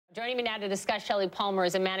Joining me now to discuss, Shelly Palmer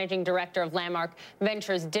is a managing director of Landmark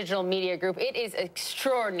Ventures Digital Media Group. It is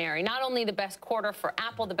extraordinary. Not only the best quarter for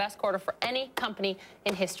Apple, the best quarter for any company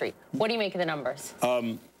in history. What do you make of the numbers?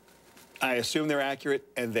 I assume they're accurate,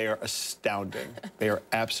 and they are astounding. They are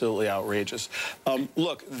absolutely outrageous.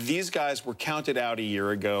 Look, these guys were counted out a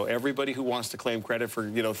year ago. Everybody who wants to claim credit for,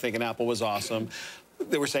 thinking Apple was awesome,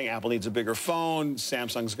 they were saying Apple needs a bigger phone,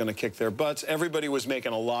 Samsung's going to kick their butts. Everybody was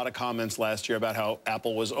making a lot of comments last year about how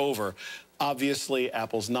Apple was over. Obviously,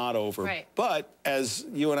 Apple's not over. Right. But as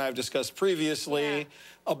you and I have discussed previously,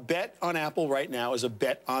 a bet on Apple right now is a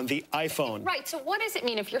bet on the iPhone. Right. So what does it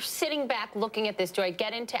mean if you're sitting back looking at this? Do I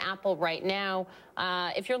get into Apple right now?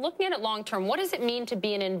 If you're looking at it long term, what does it mean to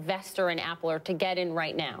be an investor in Apple or to get in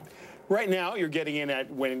right now? Right now, you're getting in at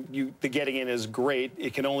the getting in is great.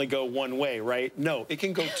 It can only go one way, right? No, it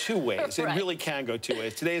can go two ways. It really can go two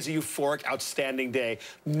ways. Today is a euphoric, outstanding day.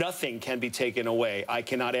 Nothing can be taken away. I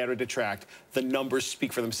cannot add or detract. The numbers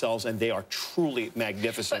speak for themselves, and they are truly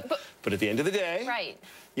magnificent. But at the end of the day,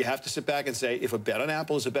 you have to sit back and say, if a bet on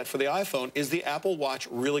Apple is a bet for the iPhone, is the Apple Watch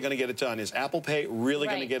really going to get it done? Is Apple Pay really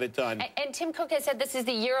going to get it done? And Tim Cook has said this is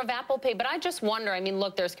the year of Apple Pay, but I just wonder, I mean,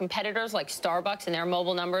 look, there's competitors like Starbucks, and their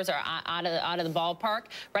mobile numbers are out of the ballpark,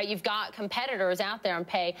 right? You've got competitors out there on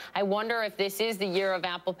Pay. I wonder if this is the year of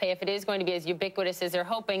Apple Pay, if it is going to be as ubiquitous as they're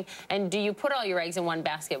hoping, and do you put all your eggs in one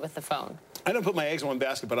basket with the phone? I don't put my eggs in one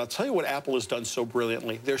basket, but I'll tell you what Apple has done so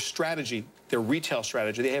brilliantly. Their strategy, their retail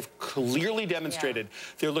strategy, they have clearly demonstrated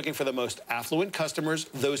they're looking for the most affluent customers,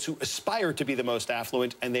 those who aspire to be the most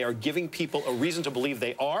affluent, and they are giving people a reason to believe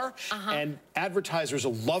they are. And advertisers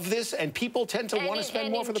love this, and people tend to want to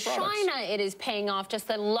spend more for the products. In China, it is paying off, just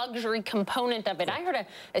the luxury component of it. I heard an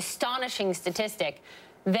astonishing statistic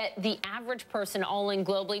that the average person all in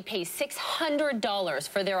globally pays $600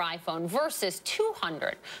 for their iPhone versus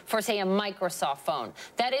 $200 for, say, a Microsoft phone.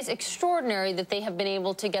 That is extraordinary that they have been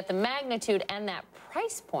able to get the magnitude and that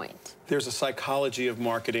price point. There's a psychology of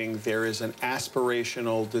marketing. There is an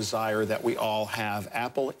aspirational desire that we all have.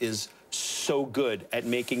 Apple is so good at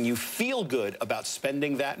making you feel good about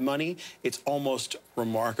spending that money. It's almost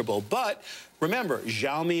remarkable. But remember,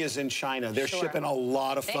 Xiaomi is in China. They're shipping a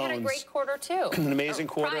lot of phones. They had a great quarter, too. An amazing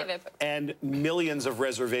quarter. And millions of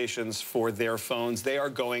reservations for their phones. They are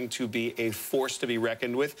going to be a force to be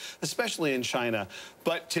reckoned with, especially in China.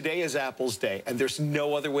 But today is Apple's day, and there's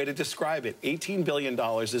no other way to describe it. $18 billion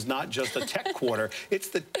is not just a tech quarter. It's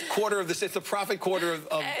the quarter of this. It's the profit quarter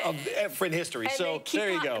of in history. And so there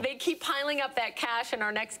you go. They keep piling up that cash, and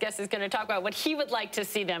our next guest is going to talk about what he would like to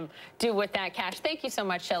see them do with that cash. Thank you so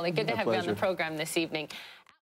much, Shelly. Good to have you on the program this evening.